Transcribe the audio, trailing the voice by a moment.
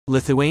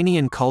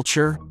Lithuanian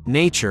culture,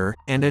 nature,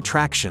 and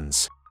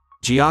attractions.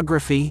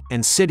 Geography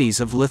and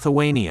cities of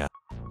Lithuania.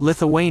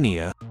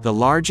 Lithuania, the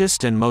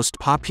largest and most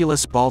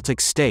populous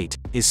Baltic state,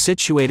 is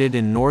situated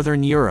in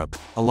northern Europe,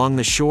 along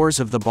the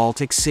shores of the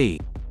Baltic Sea.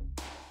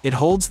 It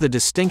holds the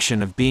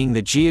distinction of being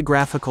the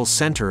geographical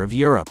center of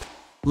Europe.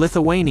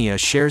 Lithuania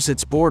shares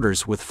its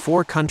borders with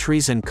 4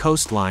 countries, and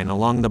coastline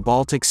along the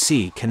Baltic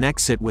Sea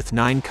connects it with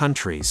 9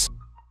 countries.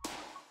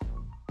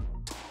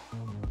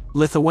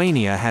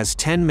 Lithuania has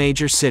 10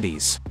 major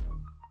cities.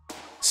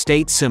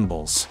 State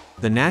symbols.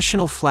 The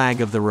national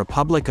flag of the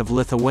Republic of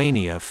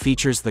Lithuania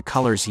features the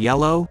colors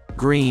yellow,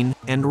 green,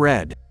 and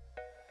red.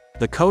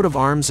 The coat of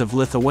arms of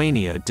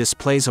Lithuania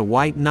displays a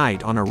white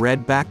knight on a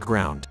red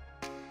background.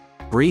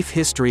 Brief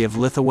history of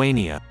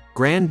Lithuania.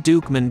 Grand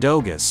Duke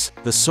Mindaugas,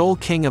 the sole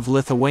king of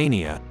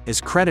Lithuania,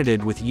 is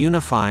credited with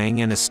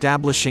unifying and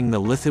establishing the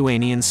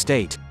Lithuanian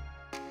state.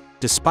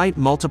 Despite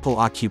multiple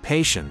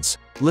occupations,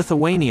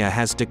 Lithuania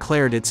has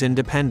declared its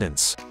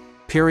independence.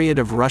 Period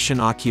of Russian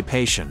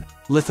occupation.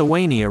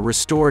 Lithuania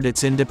restored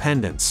its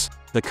independence.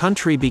 The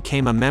country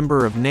became a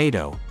member of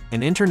NATO,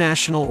 an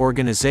international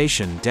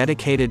organization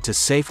dedicated to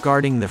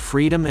safeguarding the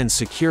freedom and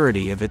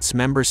security of its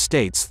member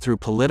states through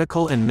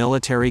political and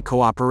military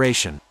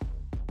cooperation.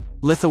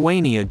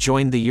 Lithuania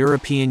joined the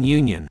European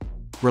Union.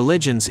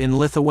 Religions in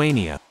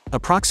Lithuania.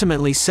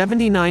 Approximately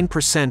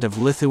 79%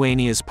 of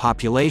Lithuania's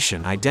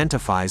population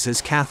identifies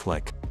as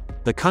Catholic.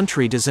 The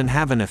country doesn't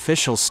have an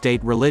official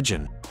state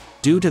religion.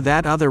 Due to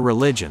that, other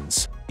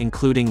religions,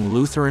 including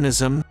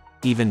Lutheranism,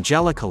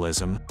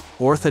 Evangelicalism,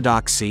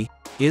 Orthodoxy,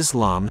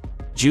 Islam,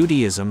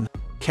 Judaism,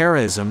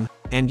 Karaism,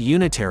 and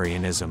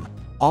Unitarianism,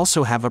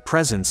 also have a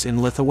presence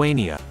in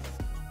Lithuania.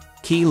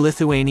 Key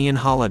Lithuanian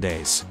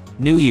holidays.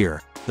 New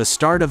Year, the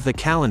start of the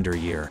calendar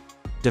year.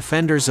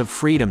 Defenders of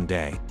Freedom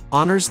Day,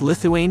 honors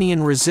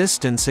Lithuanian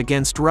resistance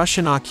against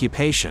Russian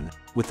occupation,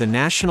 with the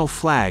national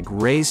flag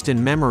raised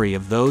in memory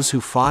of those who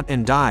fought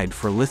and died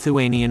for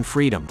Lithuanian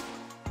freedom.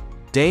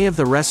 Day of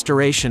the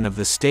Restoration of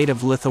the State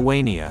of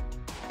Lithuania,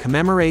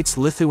 commemorates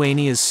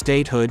Lithuania's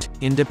statehood,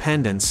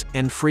 independence,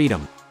 and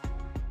freedom.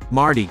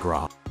 Mardi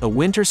Gras, a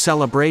winter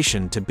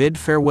celebration to bid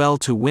farewell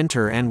to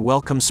winter and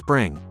welcome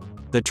spring.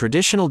 The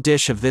traditional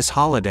dish of this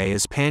holiday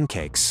is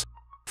pancakes.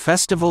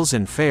 Festivals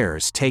and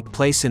fairs take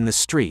place in the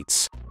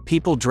streets.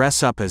 People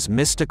dress up as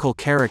mystical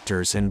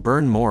characters and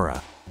burn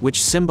mora,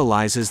 which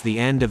symbolizes the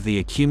end of the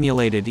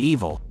accumulated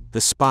evil, the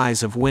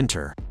spies of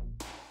winter.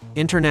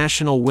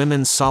 International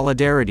Women's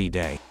Solidarity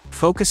Day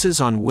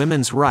focuses on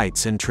women's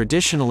rights and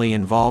traditionally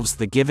involves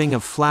the giving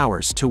of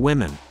flowers to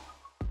women.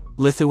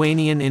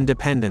 Lithuanian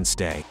Independence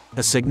Day,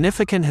 a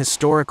significant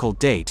historical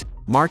date,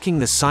 marking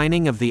the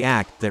signing of the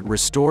act that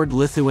restored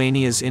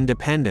Lithuania's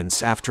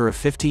independence after a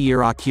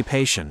 50-year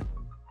occupation.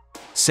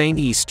 Saint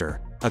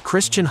Easter, a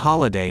Christian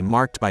holiday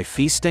marked by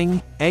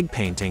feasting, egg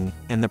painting,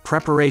 and the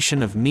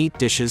preparation of meat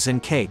dishes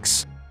and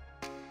cakes.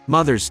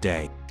 Mother's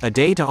Day, a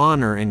day to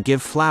honor and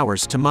give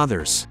flowers to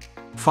mothers.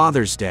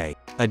 Father's Day,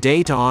 a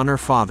day to honor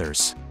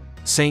fathers.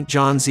 St.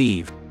 John's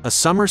Eve, a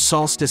summer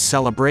solstice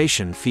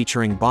celebration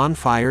featuring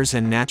bonfires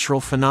and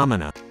natural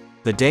phenomena.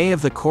 The day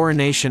of the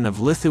coronation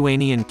of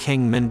Lithuanian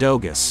King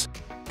Mindaugas,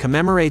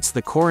 commemorates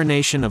the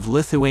coronation of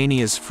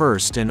Lithuania's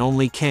first and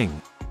only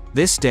king.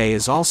 This day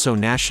is also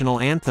National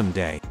Anthem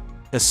Day.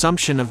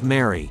 Assumption of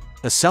Mary,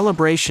 a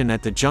celebration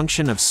at the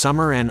junction of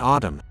summer and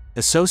autumn,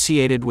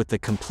 associated with the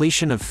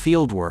completion of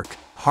fieldwork,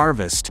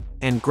 harvest,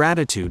 and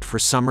gratitude for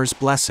summer's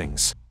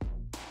blessings.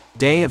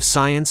 Day of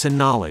Science and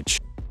Knowledge,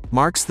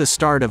 marks the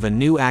start of a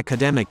new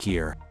academic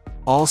year.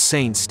 All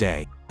Saints'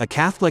 Day, a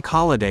Catholic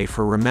holiday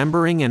for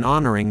remembering and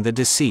honoring the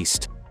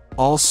deceased.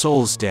 All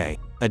Souls' Day,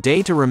 a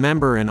day to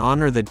remember and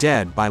honor the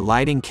dead by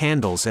lighting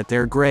candles at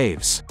their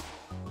graves.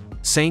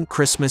 Saint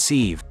Christmas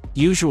Eve,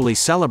 usually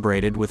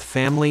celebrated with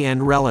family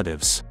and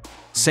relatives.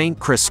 Saint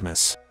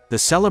Christmas, the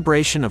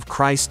celebration of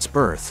Christ's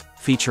birth,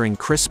 featuring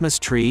Christmas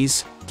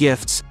trees,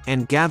 gifts,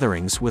 and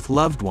gatherings with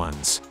loved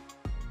ones.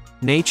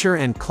 Nature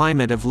and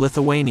climate of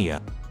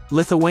Lithuania.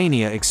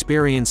 Lithuania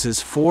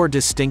experiences 4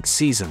 distinct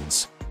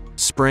seasons: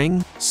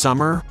 spring,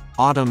 summer,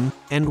 autumn,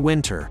 and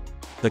winter.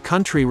 The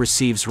country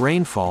receives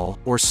rainfall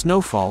or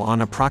snowfall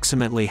on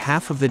approximately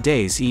half of the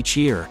days each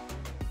year.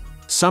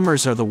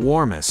 Summers are the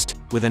warmest,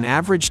 with an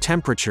average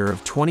temperature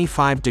of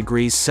 25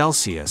 degrees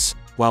Celsius,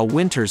 while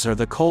winters are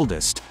the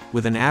coldest,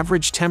 with an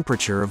average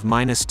temperature of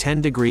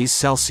 -10 degrees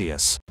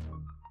Celsius.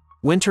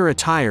 Winter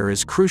attire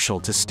is crucial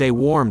to stay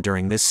warm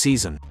during this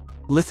season.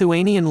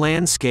 Lithuanian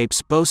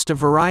landscapes boast a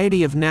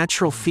variety of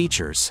natural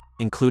features,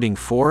 including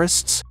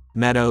forests,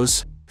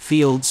 meadows,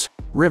 fields,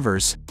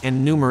 rivers,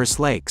 and numerous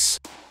lakes.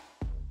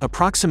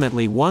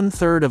 Approximately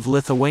 1/3 of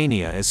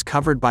Lithuania is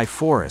covered by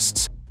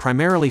forests,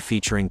 primarily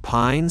featuring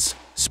pines,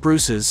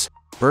 spruces,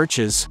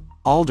 birches,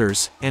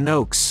 alders, and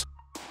oaks.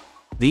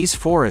 These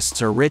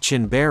forests are rich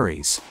in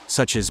berries,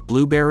 such as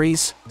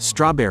blueberries,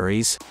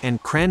 strawberries,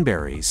 and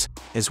cranberries,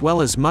 as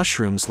well as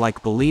mushrooms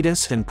like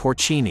boletus and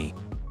porcini.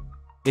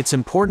 It's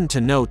important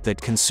to note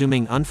that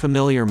consuming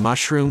unfamiliar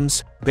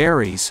mushrooms,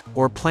 berries,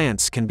 or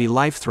plants can be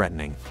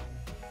life-threatening.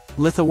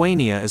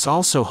 Lithuania is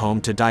also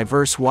home to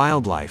diverse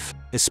wildlife,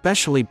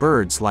 especially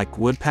birds like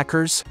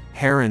woodpeckers,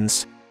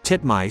 herons,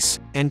 titmice,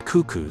 and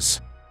cuckoos.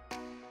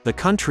 The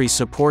country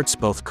supports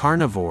both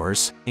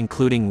carnivores,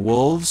 including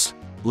wolves,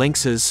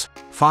 lynxes,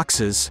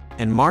 foxes,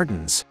 and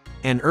martens,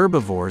 and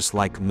herbivores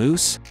like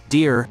moose,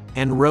 deer,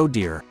 and roe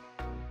deer.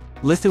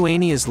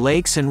 Lithuania's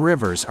lakes and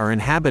rivers are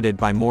inhabited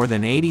by more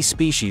than 80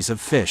 species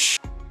of fish.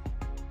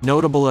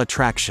 Notable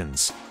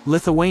attractions.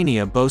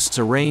 Lithuania boasts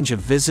a range of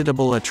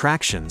visitable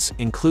attractions,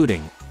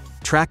 including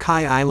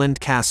Trakai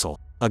Island Castle,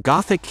 a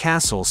Gothic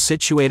castle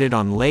situated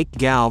on Lake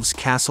Galv's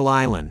Castle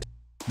Island.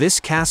 This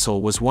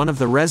castle was one of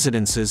the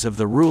residences of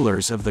the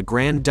rulers of the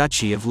Grand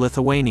Duchy of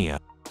Lithuania.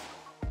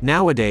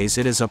 Nowadays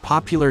it is a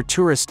popular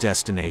tourist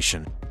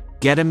destination.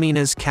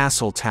 Gediminas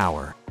Castle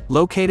Tower.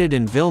 Located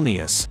in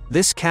Vilnius,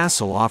 this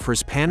castle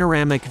offers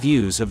panoramic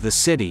views of the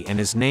city and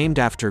is named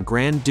after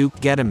Grand Duke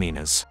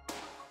Gediminas.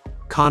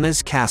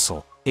 Kaunas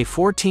Castle. A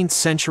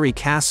 14th-century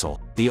castle,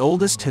 the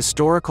oldest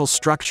historical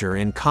structure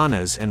in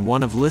Kaunas and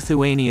one of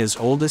Lithuania's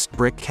oldest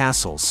brick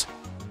castles.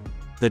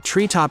 The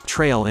Treetop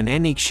Trail in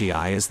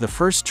Anykščiai is the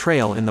first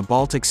trail in the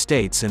Baltic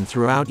states and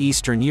throughout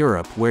Eastern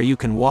Europe where you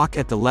can walk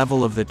at the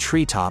level of the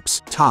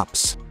treetops,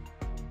 tops.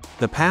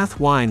 The path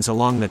winds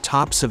along the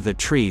tops of the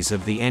trees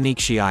of the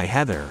Anykščiai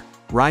heather,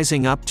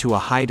 rising up to a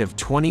height of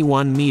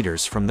 21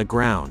 meters from the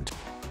ground.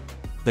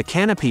 The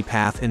canopy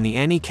path in the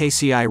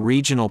Anykščiai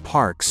Regional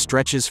Park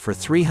stretches for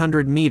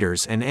 300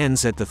 meters and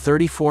ends at the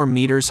 34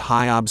 meters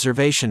high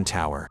observation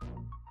tower.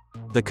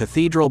 The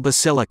Cathedral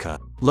Basilica.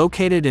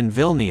 Located in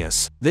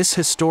Vilnius, this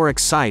historic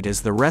site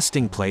is the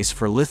resting place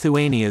for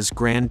Lithuania's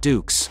Grand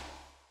Dukes.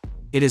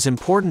 It is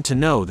important to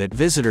know that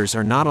visitors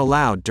are not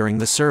allowed during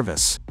the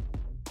service.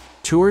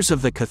 Tours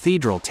of the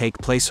cathedral take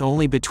place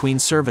only between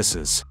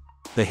services.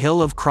 The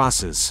Hill of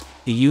Crosses.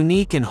 A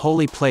unique and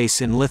holy place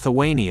in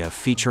Lithuania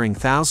featuring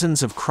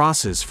thousands of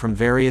crosses from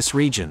various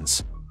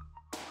regions.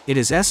 It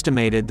is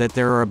estimated that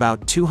there are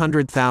about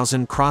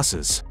 200,000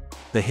 crosses.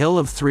 The Hill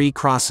of Three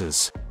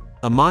Crosses.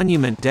 A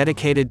monument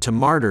dedicated to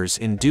martyrs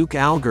in Duke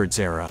Algird's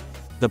era.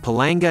 The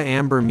Palanga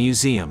Amber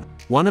Museum,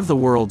 one of the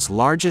world's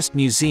largest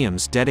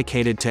museums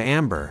dedicated to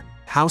amber,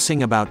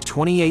 housing about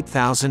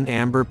 28,000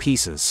 amber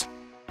pieces.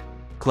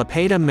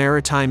 Klaipėda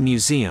Maritime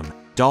Museum,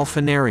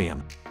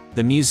 Dolphinarium.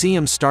 The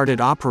museum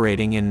started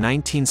operating in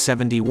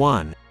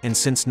 1971, and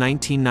since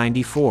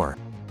 1994.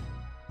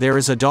 There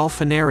is a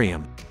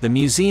dolphinarium. The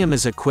museum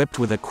is equipped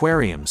with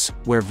aquariums,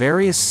 where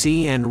various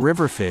sea and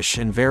river fish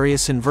and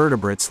various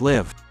invertebrates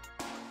live.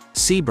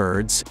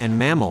 Seabirds and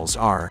mammals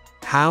are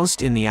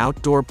housed in the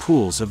outdoor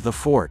pools of the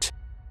fort.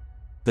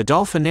 The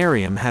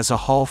dolphinarium has a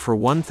hall for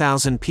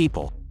 1,000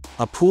 people,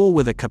 a pool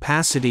with a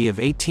capacity of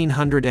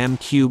 1,800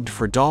 m³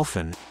 for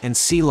dolphin and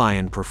sea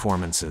lion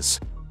performances.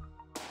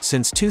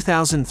 Since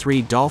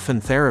 2003, dolphin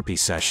therapy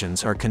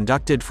sessions are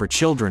conducted for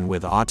children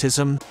with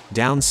autism,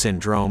 Down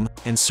syndrome,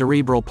 and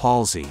cerebral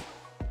palsy.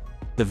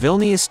 The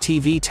Vilnius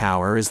TV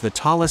Tower is the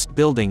tallest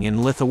building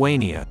in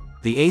Lithuania,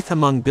 the 8th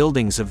among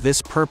buildings of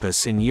this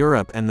purpose in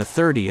Europe and the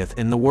 30th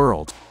in the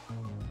world.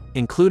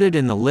 Included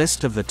in the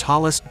list of the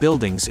tallest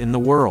buildings in the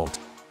world.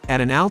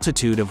 At an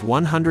altitude of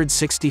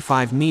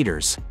 165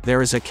 meters,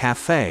 there is a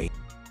cafe.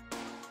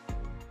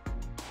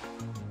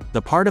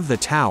 The part of the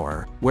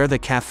tower, where the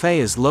cafe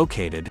is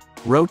located,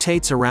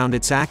 rotates around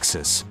its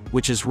axis,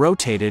 which is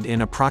rotated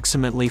in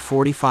approximately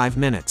 45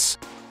 minutes.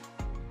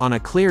 On a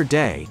clear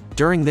day,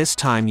 during this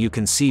time you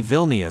can see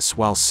Vilnius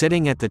while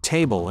sitting at the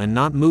table and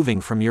not moving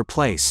from your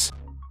place.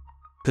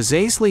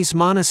 Pažaislis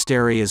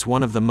Monastery is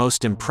one of the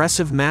most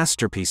impressive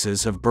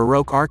masterpieces of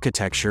Baroque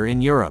architecture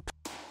in Europe.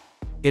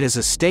 It is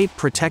a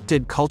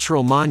state-protected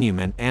cultural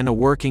monument and a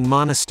working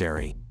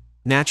monastery.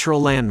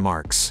 Natural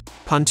landmarks.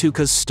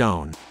 Puntukas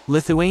Stone.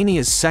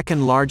 Lithuania's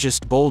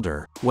second-largest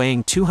boulder,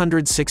 weighing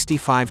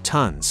 265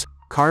 tons,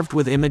 carved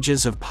with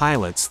images of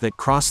pilots that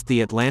crossed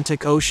the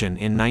Atlantic Ocean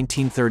in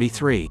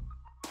 1933.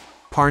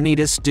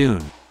 Parnidis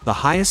Dune. The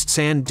highest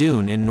sand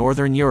dune in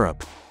northern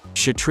Europe.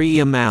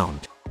 Kshatriya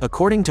Mound.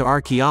 According to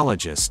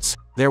archaeologists,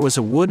 there was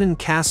a wooden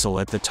castle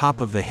at the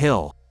top of the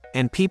hill,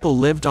 and people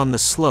lived on the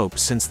slope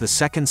since the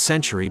 2nd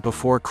century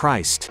before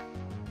Christ.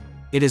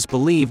 It is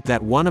believed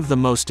that one of the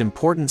most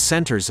important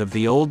centers of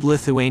the old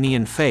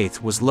Lithuanian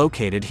faith was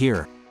located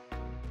here.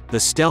 The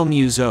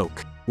Stelmuse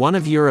Oak, one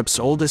of Europe's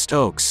oldest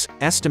oaks,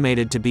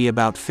 estimated to be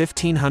about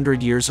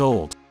 1,500 years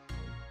old.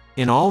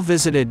 In all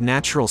visited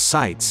natural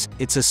sites,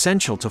 it's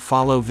essential to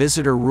follow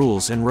visitor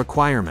rules and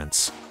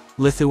requirements.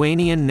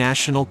 Lithuanian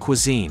national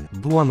cuisine.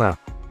 Duona.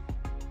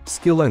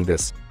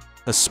 Skilandis.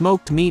 A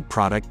smoked meat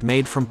product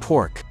made from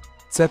pork.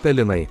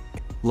 Cepelinai.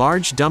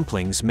 Large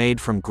dumplings made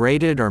from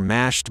grated or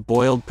mashed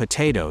boiled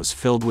potatoes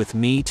filled with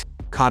meat,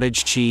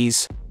 cottage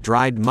cheese,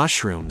 dried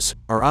mushrooms,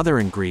 or other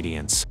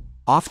ingredients,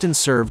 often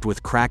served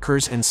with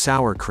crackers and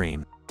sour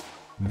cream.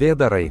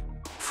 Vėdarai.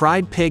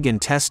 Fried pig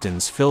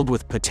intestines filled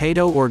with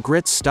potato or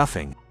grits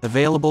stuffing,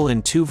 available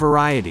in 2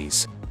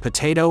 varieties,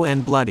 potato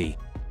and bloody.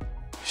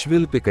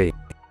 Švilpikai.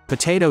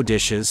 Potato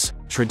dishes,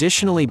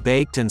 traditionally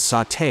baked and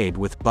sautéed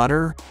with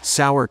butter,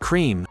 sour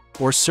cream,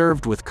 or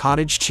served with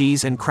cottage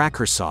cheese and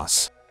cracker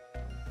sauce.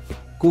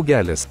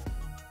 Kūgelis.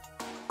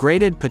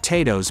 Grated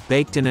potatoes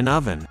baked in an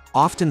oven,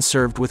 often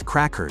served with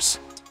crackers.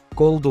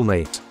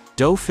 Koldūnai.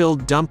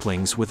 Dough-filled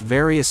dumplings with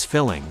various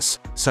fillings,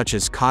 such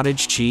as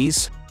cottage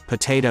cheese,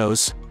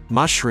 potatoes,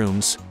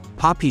 mushrooms,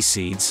 poppy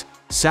seeds,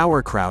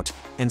 sauerkraut,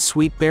 and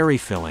sweet berry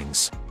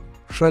fillings.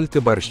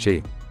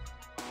 Šaltibarščiai.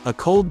 A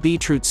cold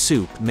beetroot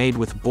soup made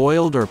with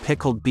boiled or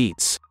pickled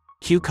beets,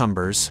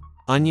 cucumbers,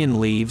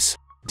 onion leaves,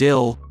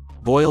 dill,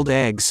 boiled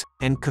eggs,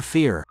 and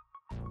kefir.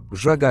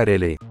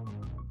 Žagarėliai.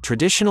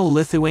 Traditional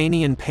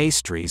Lithuanian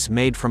pastries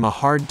made from a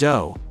hard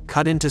dough,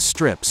 cut into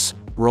strips,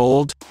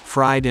 rolled,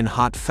 fried in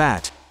hot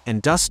fat,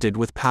 and dusted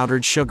with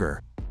powdered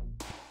sugar.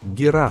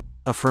 Gira.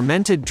 A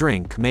fermented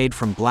drink made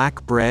from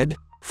black bread,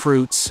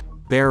 fruits,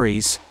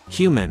 berries,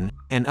 cumin,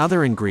 and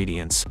other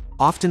ingredients,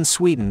 often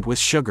sweetened with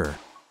sugar.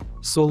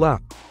 Sula.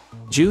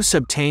 Juice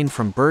obtained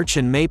from birch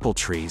and maple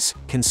trees,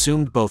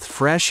 consumed both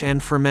fresh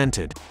and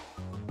fermented.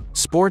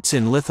 Sports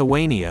in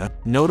Lithuania,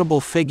 notable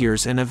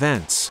figures and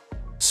events.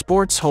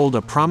 Sports hold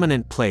a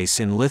prominent place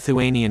in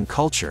Lithuanian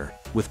culture,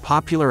 with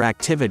popular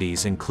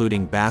activities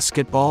including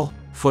basketball,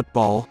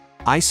 football,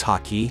 ice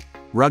hockey,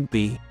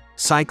 rugby,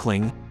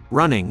 cycling,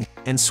 running,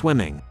 and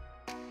swimming.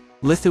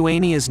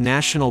 Lithuania's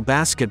national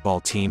basketball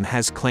team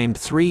has claimed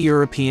 3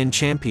 European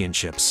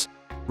championships.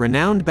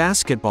 Renowned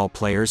basketball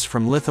players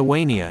from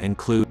Lithuania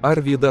include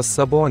Arvydas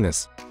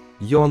Sabonis,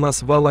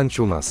 Jonas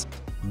Valančiūnas,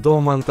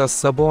 Domantas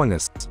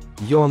Sabonis,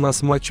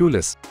 Jonas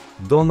Mačiulis,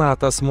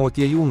 Donatas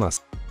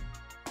Motiejūnas,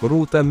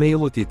 Rūta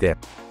Meilutytė.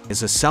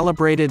 Is a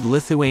celebrated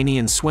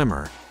Lithuanian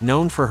swimmer,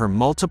 known for her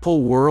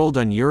multiple world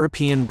and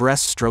European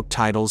breaststroke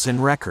titles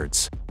and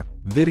records.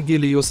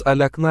 Virgilijus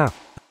Alekna.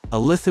 A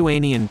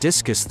Lithuanian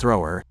discus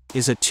thrower,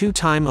 is a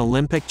 2-time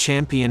Olympic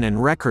champion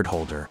and record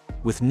holder,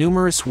 with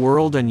numerous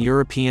world and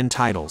European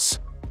titles.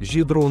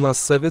 Žydrūnas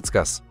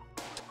Savickas.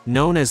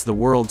 Known as the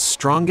world's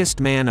strongest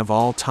man of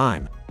all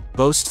time,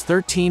 boasts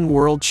 13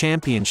 world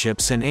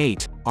championships and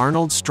 8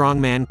 Arnold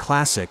Strongman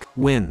Classic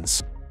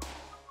wins.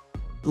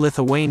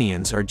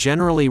 Lithuanians are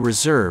generally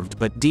reserved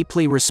but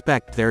deeply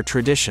respect their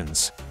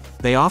traditions.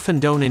 They often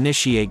don't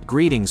initiate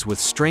greetings with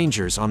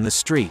strangers on the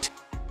street.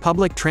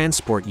 Public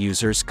transport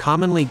users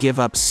commonly give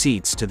up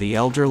seats to the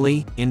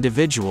elderly,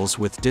 individuals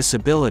with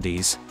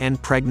disabilities,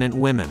 and pregnant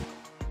women.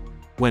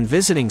 When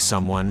visiting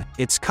someone,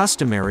 it's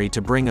customary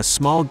to bring a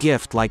small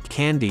gift like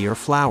candy or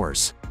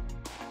flowers.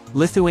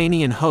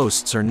 Lithuanian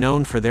hosts are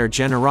known for their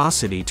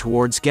generosity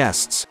towards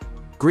guests.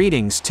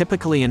 Greetings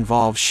typically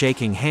involve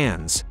shaking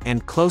hands,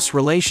 and close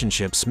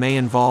relationships may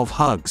involve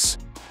hugs.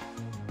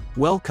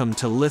 Welcome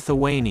to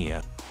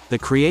Lithuania. The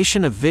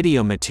creation of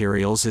video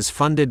materials is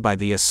funded by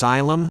the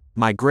Asylum,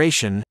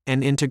 Migration,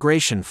 and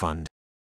Integration Fund.